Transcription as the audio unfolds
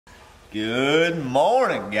Good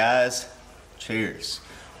morning, guys. Cheers.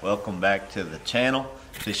 Welcome back to the channel.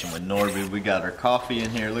 Fishing with Norby. We got our coffee in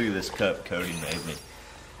here. Look at this cup Cody made me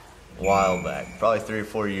a while back, probably 3 or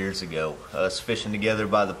 4 years ago. Us fishing together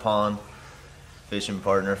by the pond. Fishing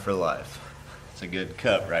partner for life. It's a good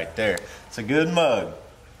cup right there. It's a good mug.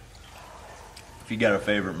 If you got a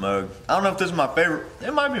favorite mug, I don't know if this is my favorite.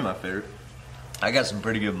 It might be my favorite. I got some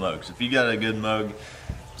pretty good mugs. If you got a good mug,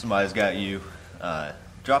 somebody's got you.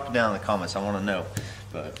 Drop it down in the comments. I want to know.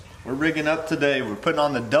 But we're rigging up today. We're putting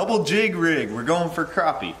on the double jig rig. We're going for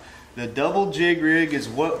crappie. The double jig rig is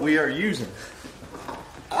what we are using.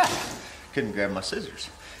 Couldn't grab my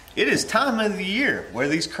scissors. It is time of the year where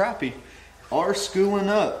these crappie are schooling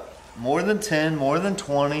up. More than 10, more than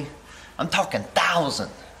 20. I'm talking 1,000.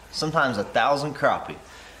 Sometimes 1,000 crappie.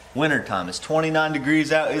 Wintertime. It's 29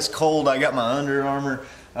 degrees out. It's cold. I got my Under Armour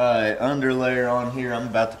underlayer on here. I'm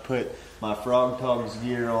about to put my Frog Togs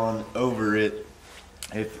gear on over it.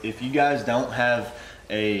 If you guys don't have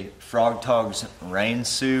a Frog Togs rain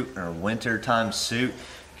suit or wintertime suit,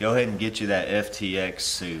 go ahead and get you that FTX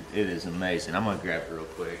suit. It is amazing. I'm gonna grab it real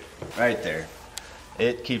quick. Right there.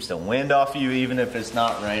 It keeps the wind off of you even if it's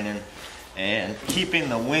not raining. And keeping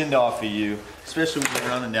the wind off of you, especially when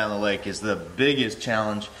you're running down the lake, is the biggest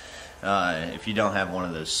challenge if you don't have one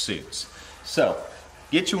of those suits. So,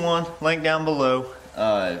 get you one, link down below.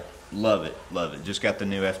 Love it, love it. Just got the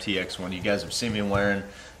new FTX one. You guys have seen me wearing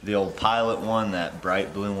the old Pilot one, that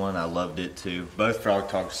bright blue one. I loved it too. Both Frog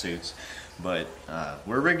Talk suits. But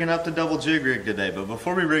we're rigging up the double jig rig today. But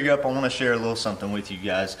before we rig up, I want to share a little something with you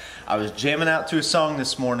guys. I was jamming out to a song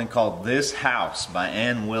this morning called This House by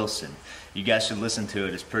Ann Wilson. You guys should listen to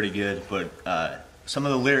it. It's pretty good. But some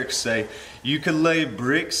of the lyrics say, you could lay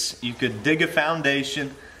bricks, you could dig a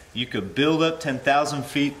foundation, you could build up 10,000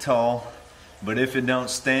 feet tall, but if it don't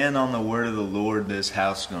stand on the word of the Lord, this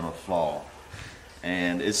house is gonna fall.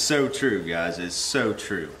 And it's so true, guys. It's so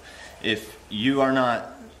true. If you are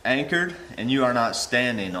not anchored and you are not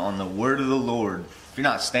standing on the word of the Lord, if you're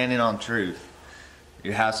not standing on truth,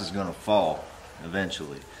 your house is gonna fall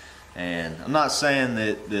eventually. And I'm not saying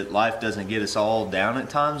that life doesn't get us all down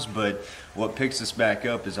at times, but what picks us back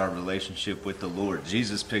up is our relationship with the Lord.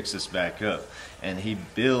 Jesus picks us back up, and He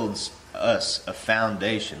builds us a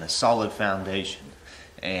foundation, a solid foundation,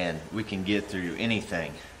 and we can get through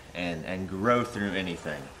anything and grow through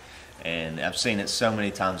anything. And I've seen it so many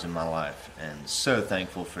times in my life, and so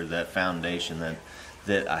thankful for that foundation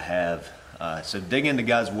that I have. So dig into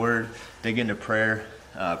God's Word, dig into prayer.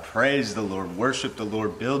 Praise the Lord, worship the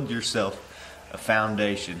Lord, build yourself a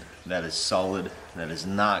foundation that is solid, that is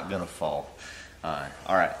not going to fall.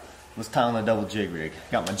 Alright, let's tie on the double jig rig.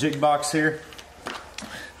 Got my jig box here.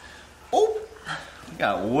 Oh,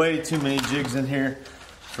 got way too many jigs in here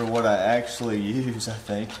for what I actually use, I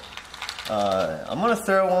think. I'm going to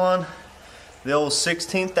throw on the old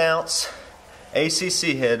 16th ounce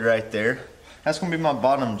ACC head right there. That's going to be my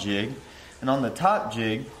bottom jig. And on the top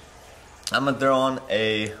jig, I'm going to throw on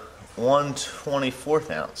a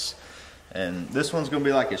 1/24 ounce. And this one's going to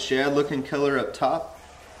be like a shad looking color up top.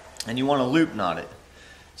 And you want to loop knot it.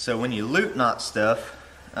 So when you loop knot stuff,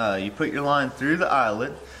 you put your line through the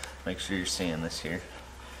eyelet. Make sure you're seeing this here.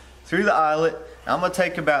 Through the eyelet. I'm going to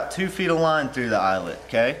take about 2 feet of line through the eyelet,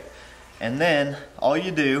 okay? And then all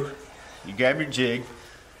you do, you grab your jig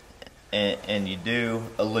and you do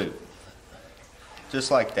a loop.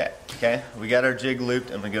 Just like that, okay? We got our jig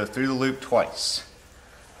looped and we go through the loop twice.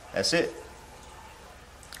 That's it.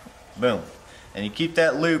 Boom. And you keep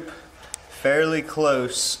that loop fairly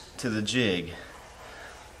close to the jig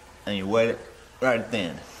and you wet it right at the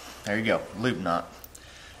end. There you go, loop knot.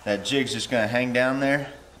 That jig's just gonna hang down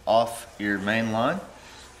there off your main line.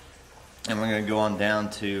 And we're gonna go on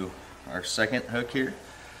down to our second hook here.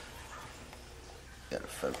 Gotta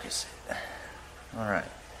focus it. Alright.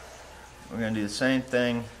 We're going to do the same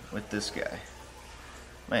thing with this guy.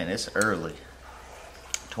 Man, it's early.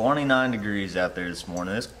 29 degrees out there this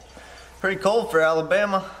morning. It's pretty cold for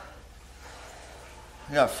Alabama.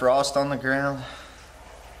 We got frost on the ground.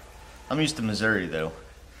 I'm used to Missouri though.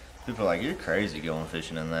 People are like, you're crazy going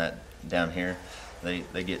fishing in that down here.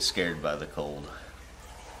 They get scared by the cold.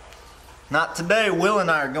 Not today. Will and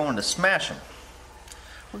I are going to smash them.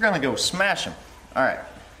 We're going to go smash them. Alright.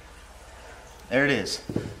 There it is,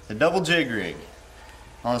 the double jig rig.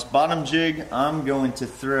 On this bottom jig, I'm going to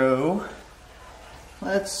throw,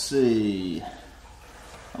 let's see,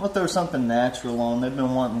 I'm going to throw something natural on. They've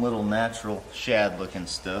been wanting little natural shad looking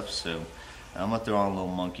stuff, so I'm going to throw on a little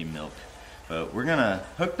monkey milk. But we're going to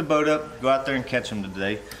hook the boat up, go out there and catch them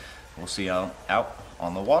today. We'll see you out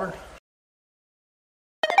on the water.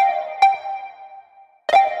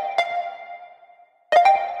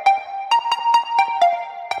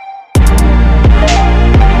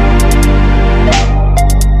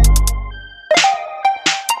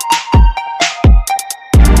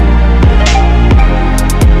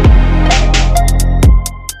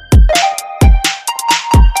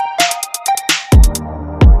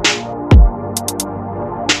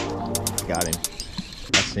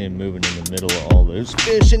 There's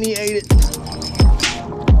fish and he ate it.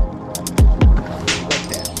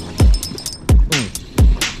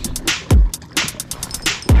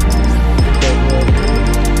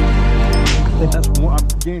 That's one, I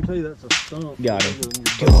guarantee you that's a stump. Got him.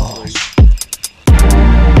 Gosh.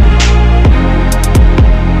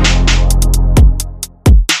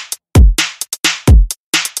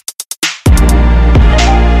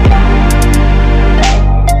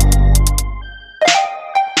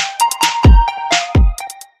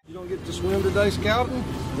 You don't get to swim today, Scouting?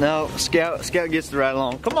 No, Scout gets to ride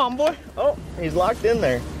along. Come on, boy. Oh, he's locked in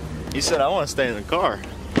there. He said, I want to stay in the car.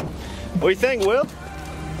 What do you think, Will?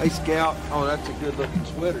 Hey, Scout. Oh, that's a good looking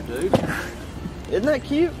sweater, dude. Isn't that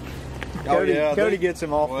cute? Cody gets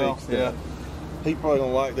him all fixed. Yeah. He probably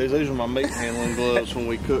don't like these. These are my meat handling gloves when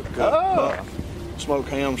we cook smoked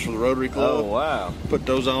hams for the Rotary Club. Oh, wow. Put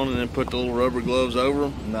those on and then put the little rubber gloves over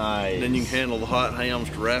them. Nice. Then you can handle the hot hams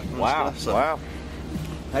to wrap them and stuff. So. Wow.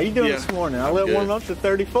 How you doing this morning? I let one up to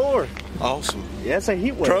 34. Awesome. Yeah, it's a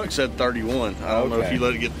heat wave. Truck said 31. I don't know if you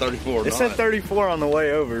let it get 34 or not. It said 34 on the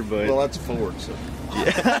way over, but... Well, that's a Ford, so...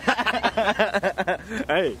 Yeah.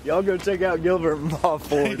 Hey, y'all go check out Gilbert and Bob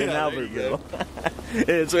Ford in Albertville.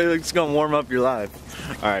 It's going to warm up your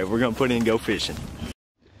life. All right, we're going to put in go fishing.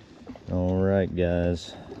 All right,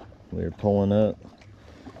 guys. We're pulling up.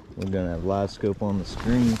 We're going to have live scope on the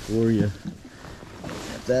screen for you.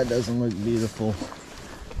 If that doesn't look beautiful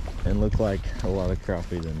and look like a lot of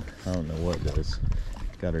crappie, then I don't know what does.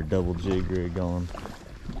 Got our double jig rig on.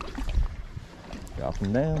 Drop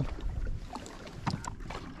them down.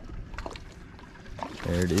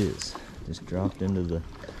 There it is. Just dropped into the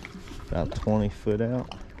about 20 foot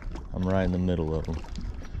out. I'm right in the middle of them.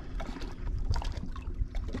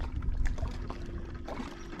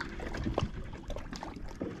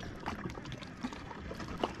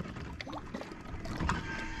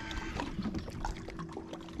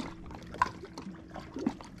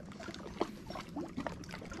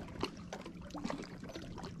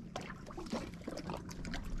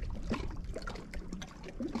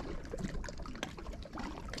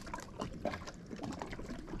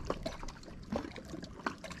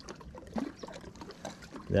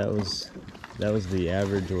 That was the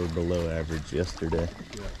average or below average yesterday.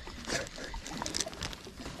 Yeah.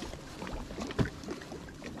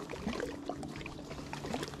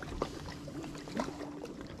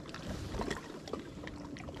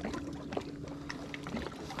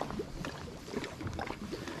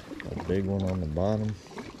 A big one on the bottom,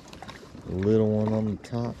 a little one on the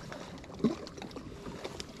top.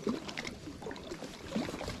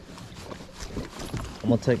 I'm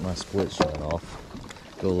gonna take my split shot off.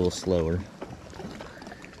 Go a little slower.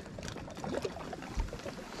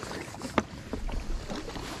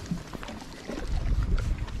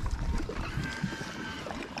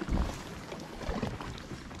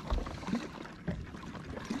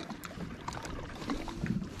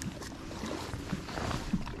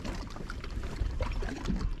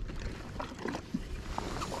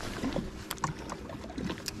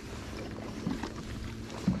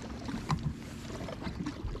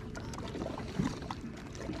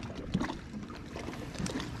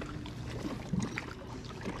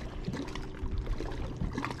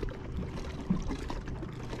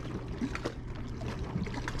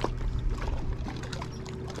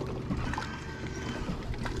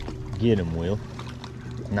 Get him, Will.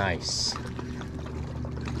 Nice.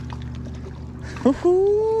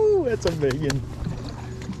 Woohoo! That's a big one.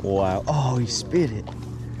 Wow. Oh, he spit it.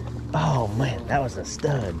 Oh, man, that was a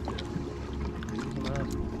stud.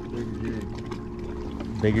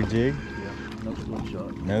 Bigger jig? Yeah, no split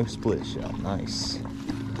shot. No split shot. Nice.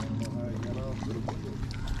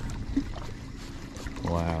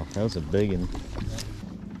 Wow, that was a big one.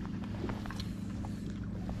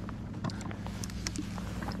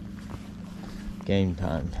 Game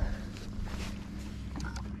time.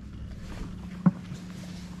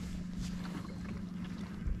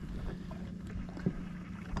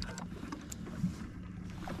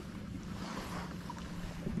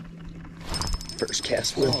 First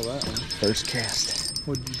cast, Will. Oh, that one. First cast.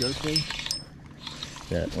 What did you go to?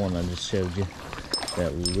 That one I just showed you.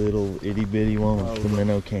 That little itty bitty one with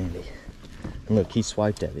pimento candy. And look, he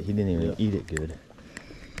swiped at it. He didn't even eat it good.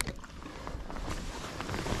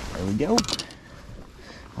 There we go.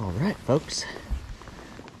 All right, folks.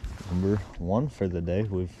 Number one for the day.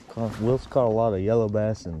 Will's caught a lot of yellow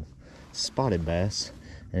bass and spotted bass,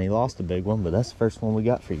 and he lost a big one, but that's the first one we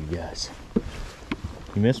got for you guys.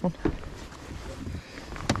 You missed one?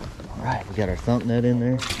 All right, we got our thump net in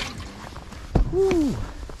there. Woo!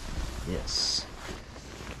 Yes.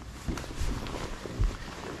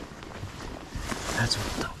 That's what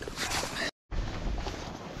I'm talking about.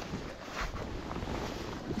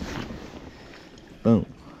 Boom.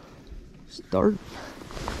 Start.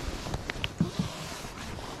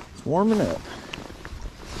 It's warming up.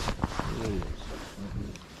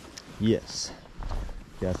 Yes.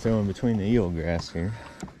 Got to throw in between the eel grass here.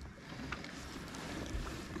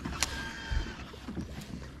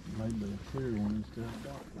 Maybe a clear one instead of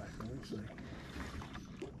dark back there. We'll see.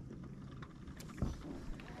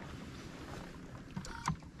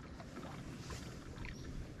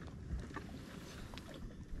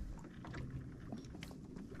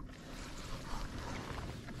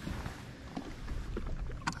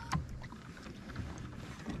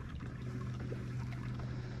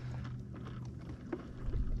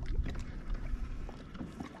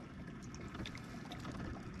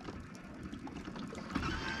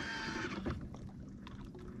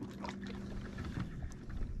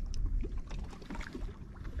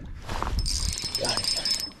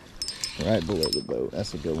 Right below the boat.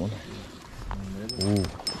 That's a good one. Ooh.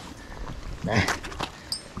 Nah.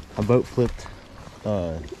 My boat flipped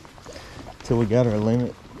till we got our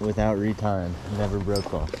limit without retying. Never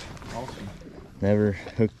broke off. Awesome. Never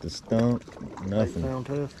hooked the stump. Nothing. 8 pound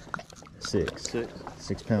test? 6. 6.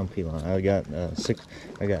 6 pound P line. I got 6.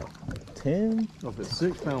 I got 10. Well, if it's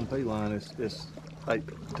 6 pound P line, it's 8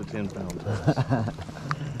 to 10 pound test.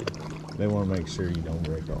 They want to make sure you don't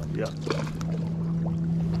break off. Yeah.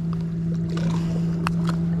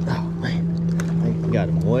 Oh man, I think we got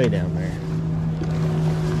him way down there.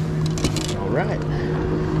 All right,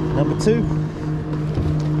 number 2.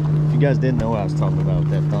 If you guys didn't know what I was talking about with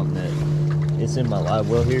that thump net, it's in my live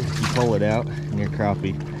well here. You pull it out and your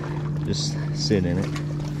crappie just sit in it.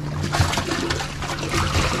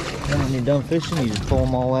 And when you're done fishing, you just pull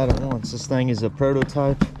them all out at once. This thing is a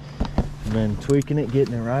prototype. I've been tweaking it,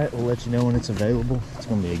 getting it right. We'll let you know when it's available. It's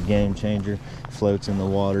gonna be a game changer. Floats in the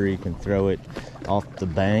water. You can throw it off the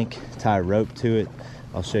bank, tie a rope to it.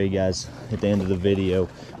 I'll show you guys at the end of the video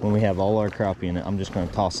when we have all our crappie in it. I'm just gonna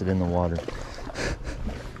toss it in the water.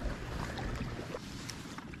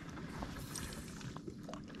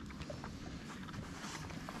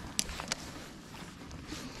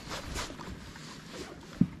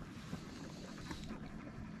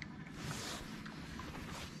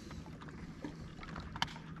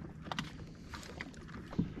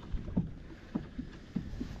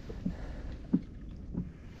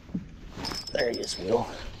 There he is, Will.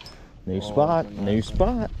 New spot, new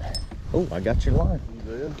spot. Oh, I got your line. You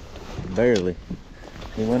did? Barely.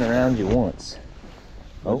 He went around you once.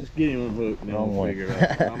 Oh, just get him a hook and then wrong we'll way. figure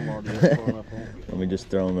it out. I'm already far enough on it. Let me just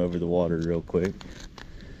throw him over the water real quick.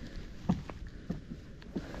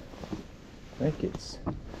 I think it's...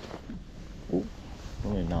 Ooh,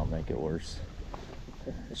 let me not make it worse.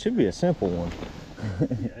 It should be a simple one.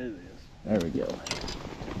 Yeah, it is. There we go.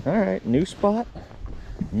 All right, new spot.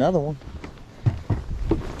 Another one.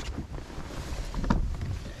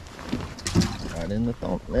 Right in the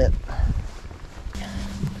thump net.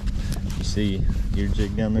 You see your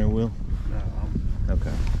jig down there, Will? No,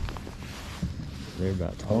 Okay. They're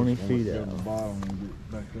about 20 feet out. The bottom and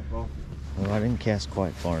get back up off it. Well, I didn't cast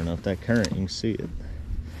quite far enough. That current, you can see it.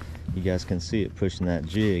 You guys can see it pushing that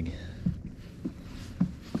jig.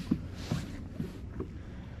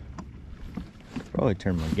 Probably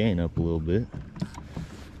turn my gain up a little bit.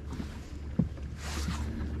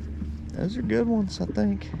 Those are good ones, I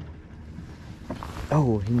think.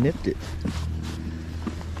 Oh, he nipped it.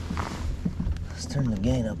 Let's turn the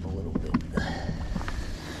gain up a little bit.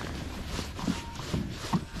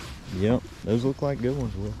 Yep, those look like good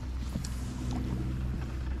ones, Will.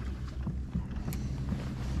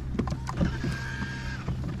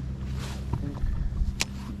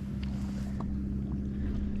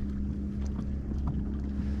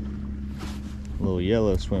 Little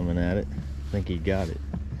yellow swimming at it. I think he got it.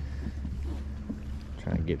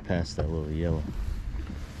 Trying to get past that little yellow.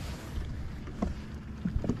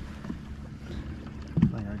 I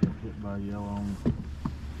think I got hit by a yellow on.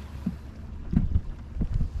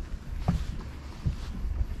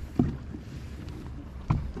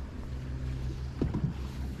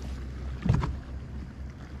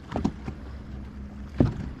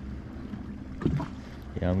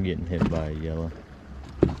 Yeah, I'm getting hit by a yellow.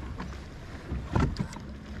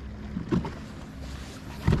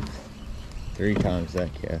 Three times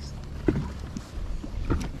that cast.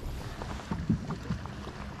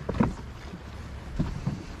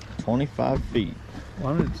 $25 feet.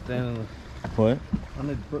 Well, I need to stand in the. What? I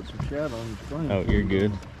need to put some shadow on the screen. Oh, you're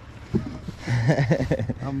good.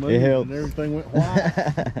 I moved It helps. and everything went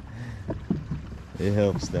white. It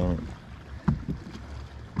helps, don't it?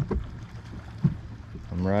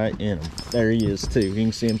 I'm right in him. There he is too. You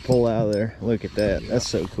can see him pull out of there. Look at that. That's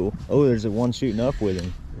so cool. Oh, there's a one shooting up with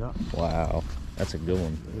him. Yeah. Wow. That's a good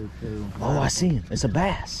one. Very cool. Oh, I see him. It's a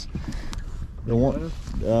bass. The one,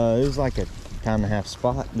 it was like a pound and a half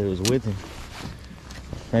spot that was with him.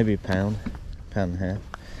 Maybe a pound and a half.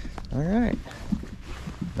 All right.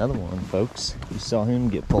 Another one, folks. You saw him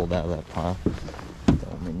get pulled out of that pile.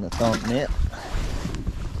 Throw him in the thump net.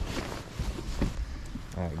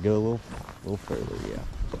 All right, go a little further, yeah.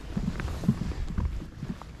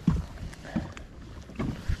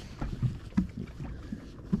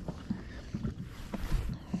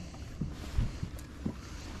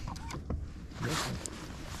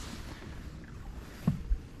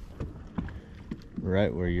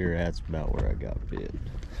 Right where you're at's about where I got bit.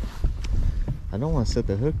 I don't want to set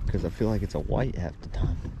the hook because I feel like it's a white half the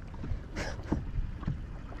time.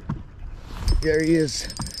 There he is.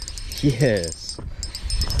 Yes.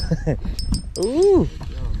 Ooh.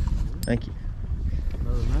 Thank you.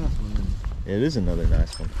 Another nice one. It is another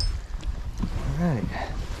nice one. All right.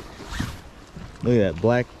 Look at that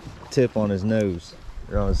black tip on his nose,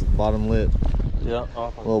 or on his bottom lip. Yeah.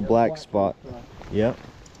 Little black spot. Yep.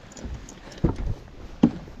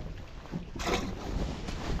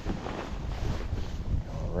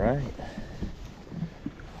 All right.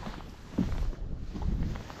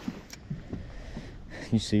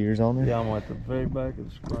 You see yours on there? Yeah, I'm at the very back of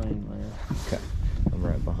the screen, man. Okay. I'm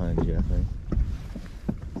right behind you, I think.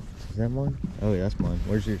 Is that mine? Oh, yeah, that's mine.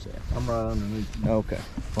 Where's yours at? I'm right underneath you. Okay.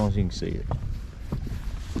 As long as you can see it.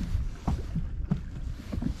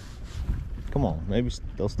 Come on. Maybe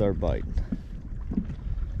they'll start biting.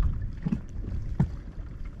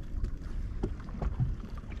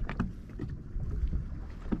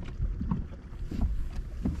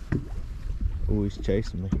 Oh, he's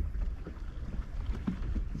chasing me.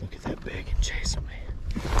 Look at that big and chasing me.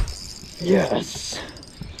 Yes!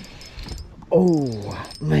 Oh,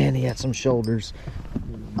 man, he had some shoulders.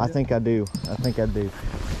 I think I do. I think I do.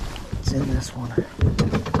 It's in this one.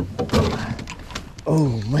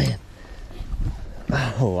 Oh, man.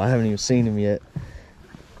 Oh, I haven't even seen him yet.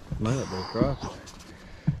 Might be a crappie.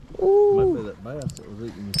 Ooh. Might be that bass that was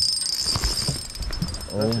eating me.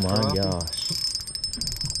 Oh, my crappie. gosh.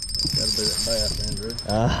 Gotta be that bass, Andrew.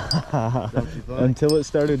 Don't you think? Until it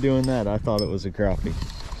started doing that, I thought it was a crappie.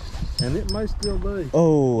 And it may still be.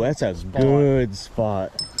 Oh, that's a good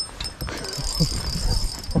spot.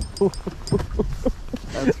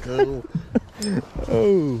 That's cool.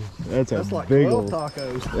 Oh, that's like big 12 old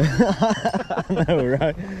tacos. I know,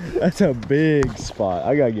 right? That's a big spot.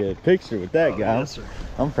 I gotta get a picture with that guy. Yes, sir.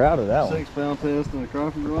 I'm proud of that 6 pound test and a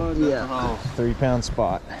crappie rod. Yeah. 3-pound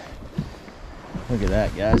spot. Look at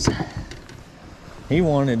that, guys. He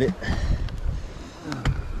wanted it.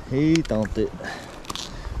 He thumped it.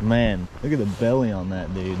 Man, look at the belly on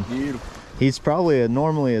that dude. Beautiful. He's probably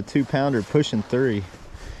normally a 2-pounder pushing 3.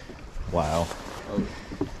 Wow. Oh.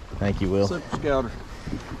 Thank you, Will. Super scouter.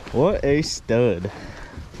 What a stud.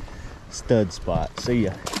 Stud spot. See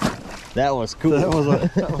ya. That was cool. That was a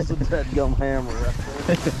dadgum hammer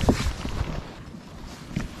right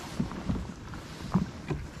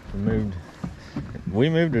there. We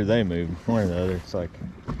moved or they moved, one or the other. It's like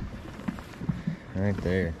right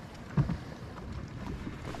there.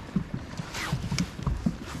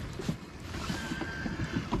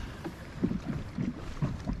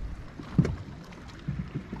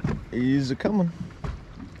 He's a coming.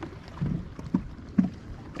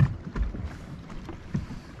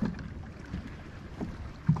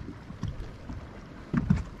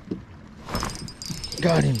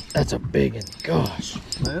 Got him. That's a big one. Gosh.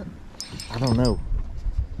 Yeah. I don't know.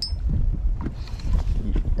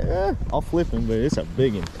 Yeah, I'll flip him, but it's a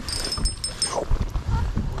big one.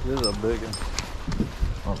 This is a big one.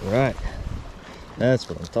 All right. That's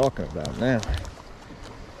what I'm talking about now.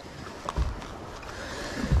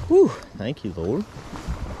 Whew. Thank you, Lord.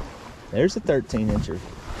 There's a 13-incher.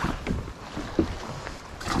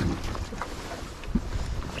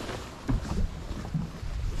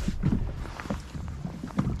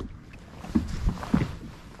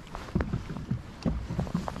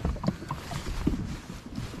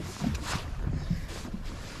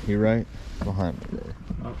 You're right behind me there.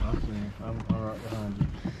 I see him. I'm right behind you.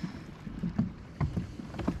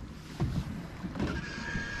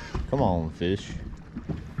 Come on, fish.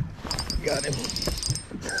 Got him.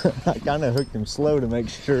 I kind of hooked him slow to make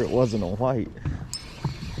sure it wasn't a white.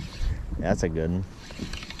 That's a good one.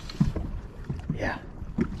 Yeah.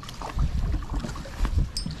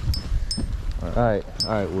 All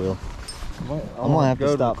right, Will. I'm gonna have to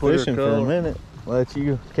stop fishing for a minute. Let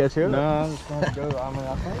you catch up. No, I'm just gonna go. I mean,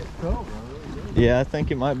 I think it's cool. Yeah, I think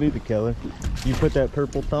it might be the color. You put that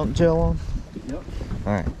purple thump gel on? Yep.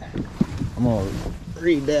 All right. I'm gonna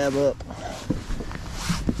re-dab up.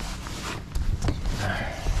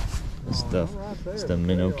 stuff. It's the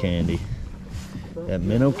minnow candy. That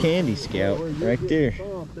minnow candy, Scout, right there.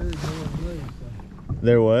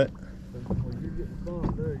 They're what?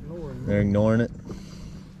 They're ignoring it.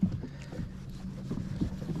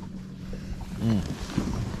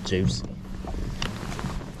 Juicy.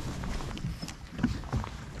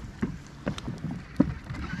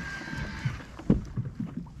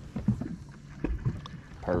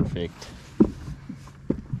 Perfect.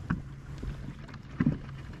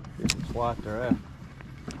 It's what they're after.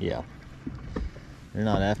 Yeah. They're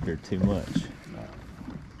not after too much.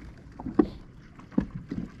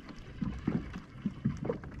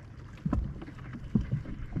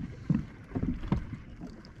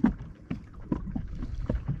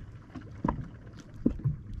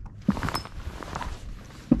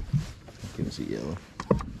 Give us a yellow.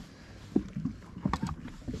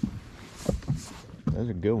 Those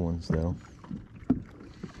are good ones though.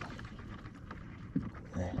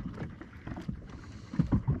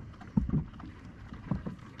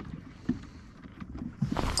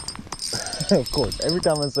 Of course, every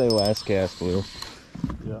time I say last cast, Will.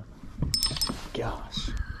 Yeah. Gosh.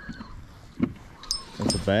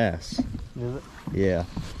 That's a bass. Is it? Yeah.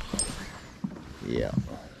 Yeah.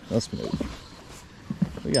 Let's move.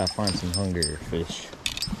 We gotta find some hungrier fish.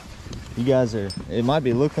 You guys are, it might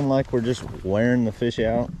be looking like we're just wearing the fish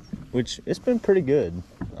out, which it's been pretty good.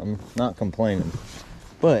 I'm not complaining.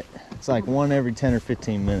 But it's like one every 10 or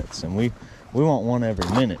 15 minutes, and we want one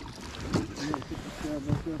every minute.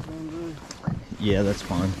 Yeah, that's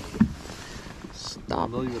fine.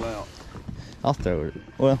 Stop. Leave it out. I'll throw it.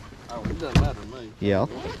 Well, Oh, it doesn't matter to me. yeah. I'm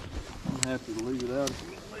happy to leave it out if you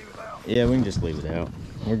can leave it out. Yeah, we can just leave it out.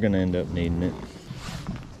 We're gonna end up needing it.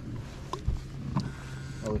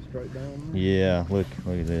 Oh, it's straight down there? Yeah, look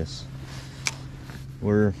at this.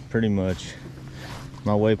 We're pretty much,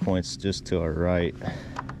 my waypoint's just to our right.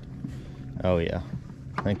 Oh yeah,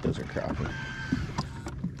 I think those are crappie.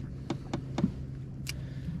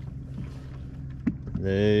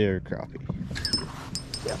 They are crappie.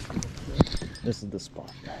 Yep. This is the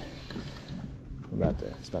spot.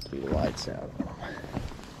 It's about to be lights out on them.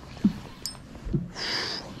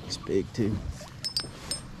 It's big too.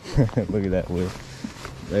 Look at that, Will.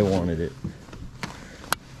 They wanted it.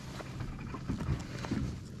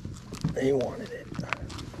 They wanted it.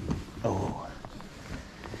 Oh.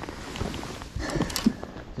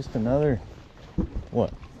 Just another,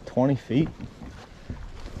 what, 20 feet?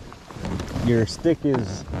 Your stick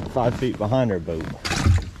is 5 feet behind our boat.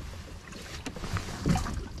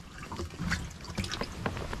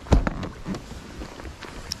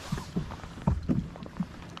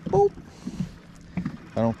 Boop.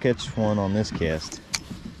 If I don't catch one on this cast,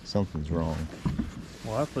 something's wrong.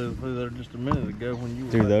 Well, I flew through there just a minute ago when you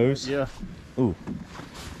were Through those? Yeah. Ooh.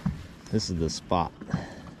 This is the spot.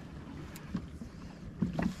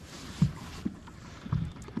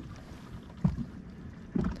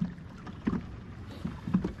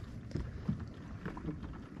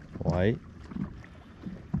 White.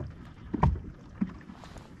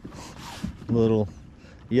 Little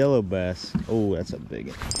yellow bass. Oh, that's a big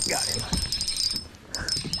one. Got him.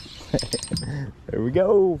 There we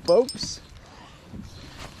go, folks.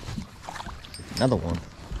 Another one.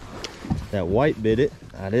 That white bit it.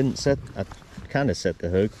 I kind of set the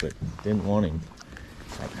hook, but didn't want him.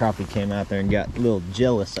 That crappie came out there and got a little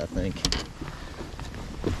jealous, I think.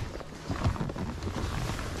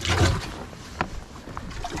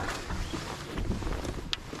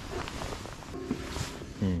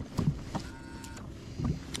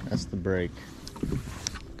 That's the break.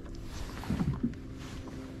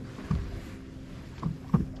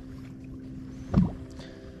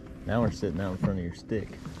 Now we're sitting out in front of your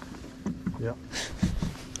stick. Yep.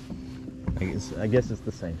 I guess it's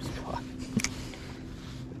the same spot.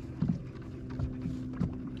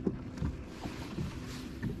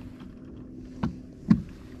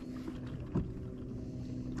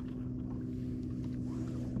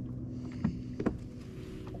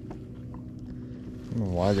 I don't know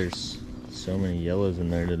why there's so many yellows in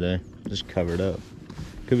there today. Just covered up.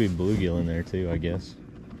 Could be bluegill in there too, I guess.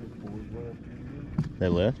 They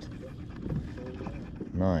left?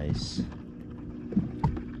 Nice.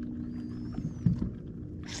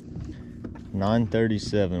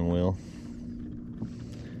 9:37, Will.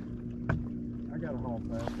 I got a haul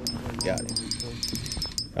pass. Got him.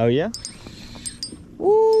 Oh yeah?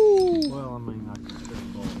 Woo! Well, I mean, I can still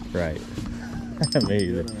fall. Right. Me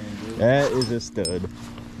either. That is a stud.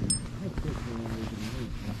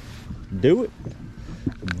 Do it.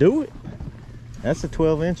 Do it. That's a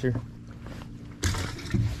 12-incher.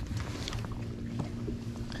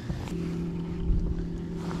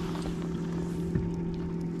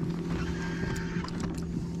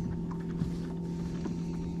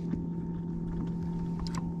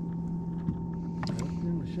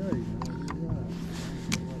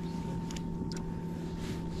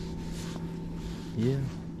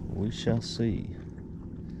 shall see.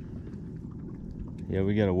 Yeah,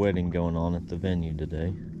 we got a wedding going on at the venue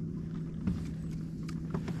today.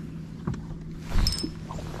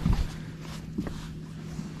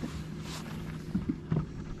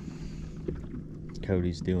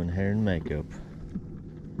 Cody's doing hair and makeup.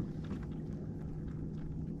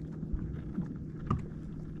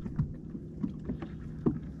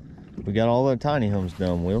 We got all our tiny homes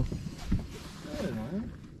done, Will. Good,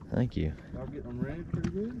 man. Thank you. Y'all getting them ready pretty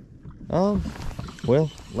good?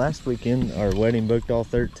 Well, last weekend our wedding booked all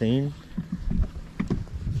 13.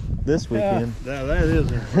 This weekend. Yeah, that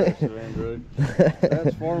is impressive, Andrew.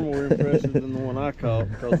 That's far more impressive than the one I caught,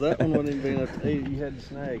 because that one wasn't even being up to 8. You had to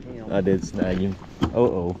snag him. I did snag him.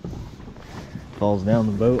 Uh-oh. Falls down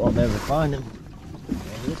the boat, I'll never find him. Well,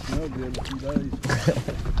 he'll smell good in a few days.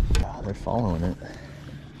 Oh, they're following it.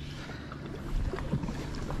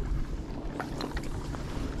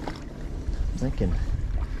 Thinking.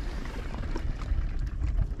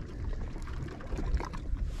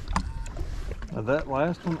 Now that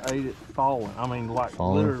last one ate it falling. I mean, like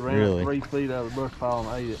Falling? literally ran Really? 3 feet out of the bush pile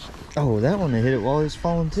and ate it. Oh, that one hit it while he was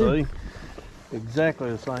falling too. See? Exactly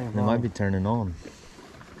the same It thing. might be turning on.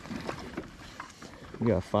 We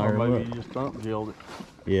gotta fire Or him maybe up. you just thump jilled it.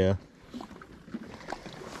 Yeah.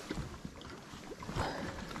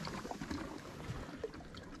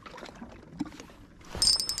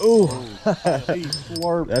 Oh, He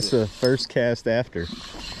slurped that's it. the first cast after.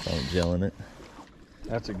 I'm gelling it.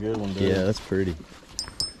 That's a good one, dude. Yeah, that's pretty.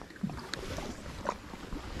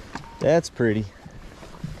 That's pretty.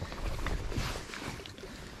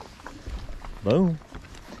 Boom.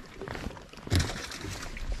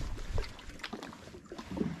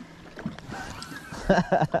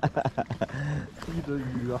 You do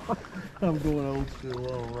you. I'm going old school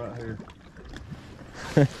all right here.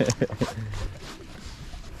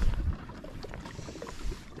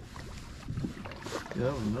 Yeah,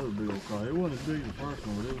 that was another big old craw. It wasn't as big as the first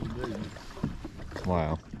one, but it was a big one.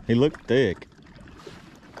 Wow. He looked thick.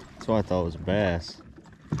 That's why I thought it was a bass.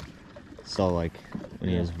 Saw like when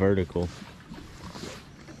he was vertical.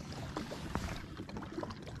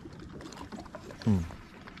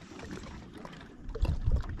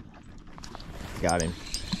 Got him.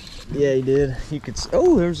 Yeah, he did. You could.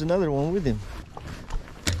 Oh, there's another one with him.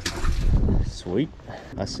 Sweet.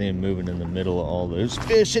 I see him moving in the middle of all those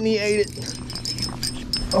fish, and he ate it.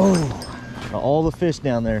 Oh, all the fish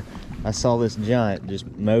down there. I saw this giant just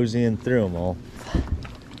moseying through them all.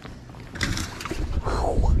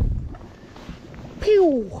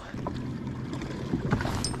 Pew!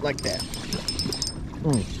 Like that.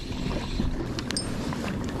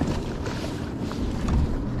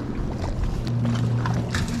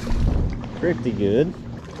 Pretty good.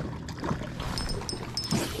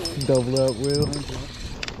 Double up, Will.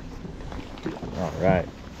 All right.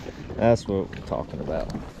 That's what we're talking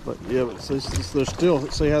about. But yeah, but see, they're still,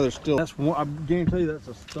 see how they're still. That's one, I guarantee you that's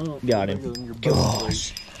a stump. Got him. Bigger than your boat.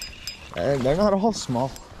 Gosh. They're not all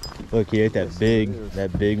small. Look, he ate that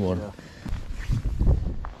Yes, big one.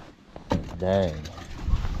 Yeah. Dang.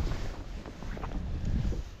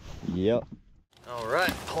 Yep. All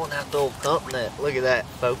right, pulling out the old thump net. Look at that,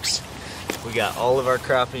 folks. We got all of our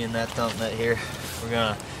crappie in that thump net here. We're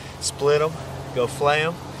gonna split them, go flay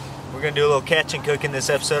them. We're gonna do a little catch and cook in this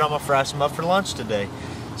episode. I'm gonna fry some up for lunch today.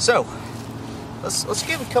 So, let's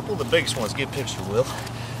give a couple of the biggest ones. Get a picture, Will.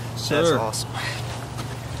 Sure. That's awesome.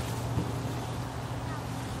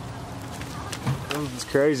 It's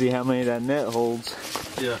crazy how many that net holds.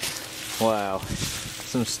 Yeah. Wow.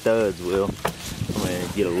 Some studs, Will. I'm gonna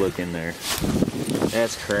get a look in there.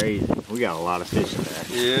 That's crazy. We got a lot of fish in that.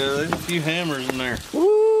 Yeah, there's a few hammers in there.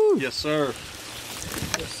 Woo! Yes, sir.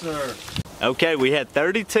 Yes, sir. Okay, we had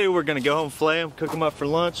 32. We're gonna go home, flay them, cook them up for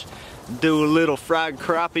lunch, do a little fried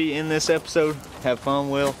crappie in this episode. Have fun,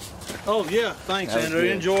 Will. Oh yeah, thanks, That was Andrew.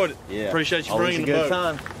 good. Enjoyed it. Yeah. Appreciate you Always bringing a the good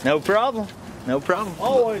boat. time. No problem. No problem.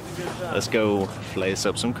 Always a good time. Let's go flay us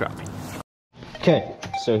up some crappie. Okay,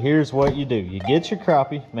 so here's what you do. You get your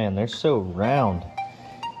crappie. Man, they're so round.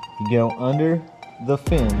 You go under the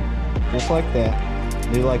fin, just like that.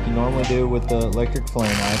 Do like you normally do with the electric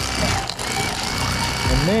flame knife.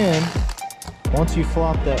 And then, once you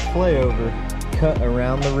flop that flay over, cut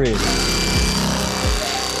around the ridge.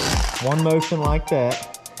 One motion like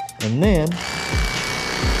that. And then,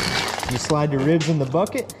 you slide your ribs in the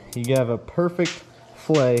bucket. You have a perfect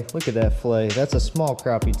flay. Look at that flay. That's a small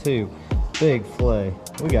crappie too. Big flay.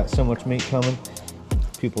 We got so much meat coming.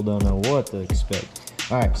 People don't know what to expect.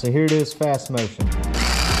 All right, so here it is, fast motion.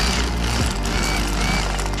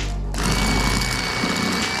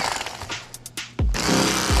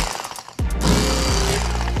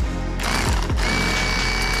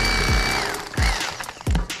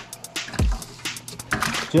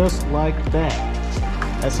 just like that.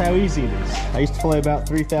 That's how easy it is. I used to fillet about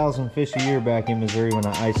 3,000 fish a year back in Missouri when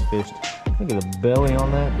I ice fished. Look at the belly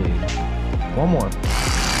on that dude. One more.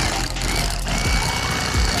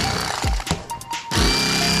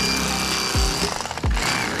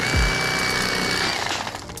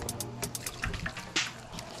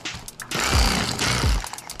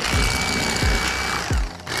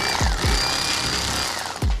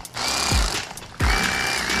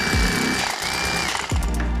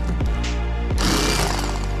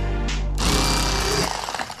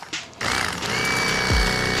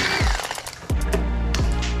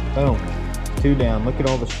 Boom. 2 down. Look at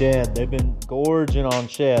all the shad. They've been gorging on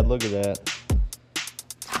shad. Look at that.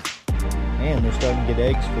 And they're starting to get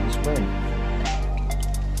eggs for the spring.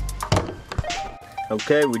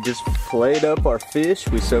 Okay, we just filleted up our fish.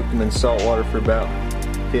 We soaked them in salt water for about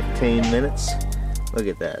 15 minutes. Look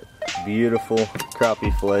at that. Beautiful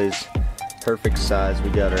crappie fillets. Perfect size. We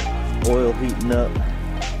got our oil heating up.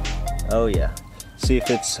 Oh yeah. See if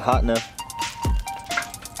it's hot enough.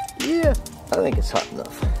 Yeah, I think it's hot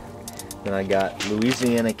enough. Then I got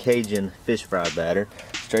Louisiana Cajun fish fry batter,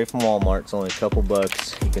 straight from Walmart. It's only a couple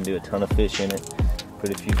bucks. You can do a ton of fish in it.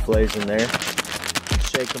 Put a few fillets in there,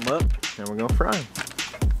 shake them up, and we're gonna fry them.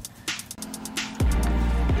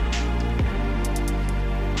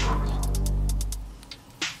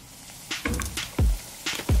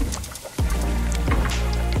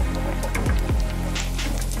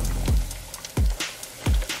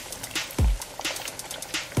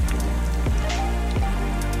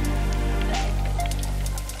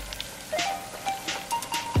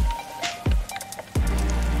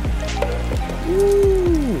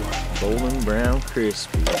 Ooh, golden brown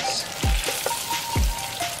crispies.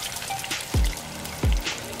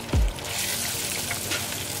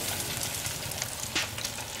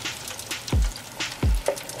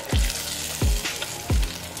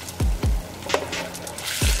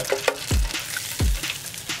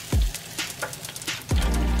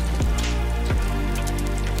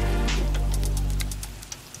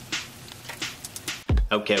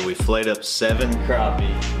 Okay, we filleted up 7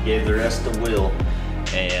 crappie, gave the rest to Will,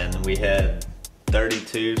 and we had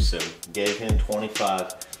 32, so gave him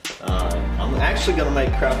 25. I'm actually gonna make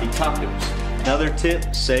crappie tacos. Another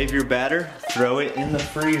tip, save your batter, throw it in the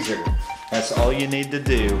freezer. That's all you need to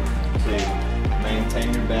do to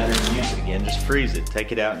maintain your batter and use it again. Just freeze it,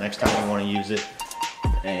 take it out next time you wanna use it.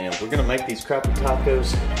 And we're gonna make these crappie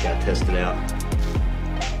tacos. Gotta test it out.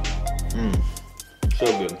 So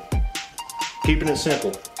good. Keeping it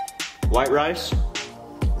simple. White rice,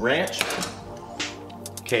 ranch,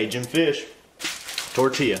 Cajun fish,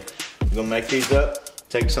 tortilla. We're gonna make these up,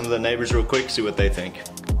 take some of the neighbors real quick, see what they think.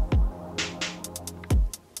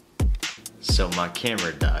 So my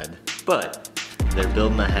camera died, but they're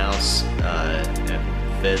building a house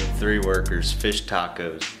and fed 3 workers fish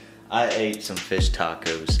tacos. I ate some fish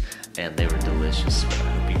tacos and they were delicious. But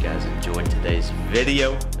I hope you guys enjoyed today's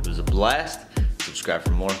video. It was a blast. Subscribe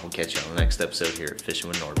for more. We'll catch you on the next episode here at Fishing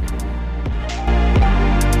with Norbert.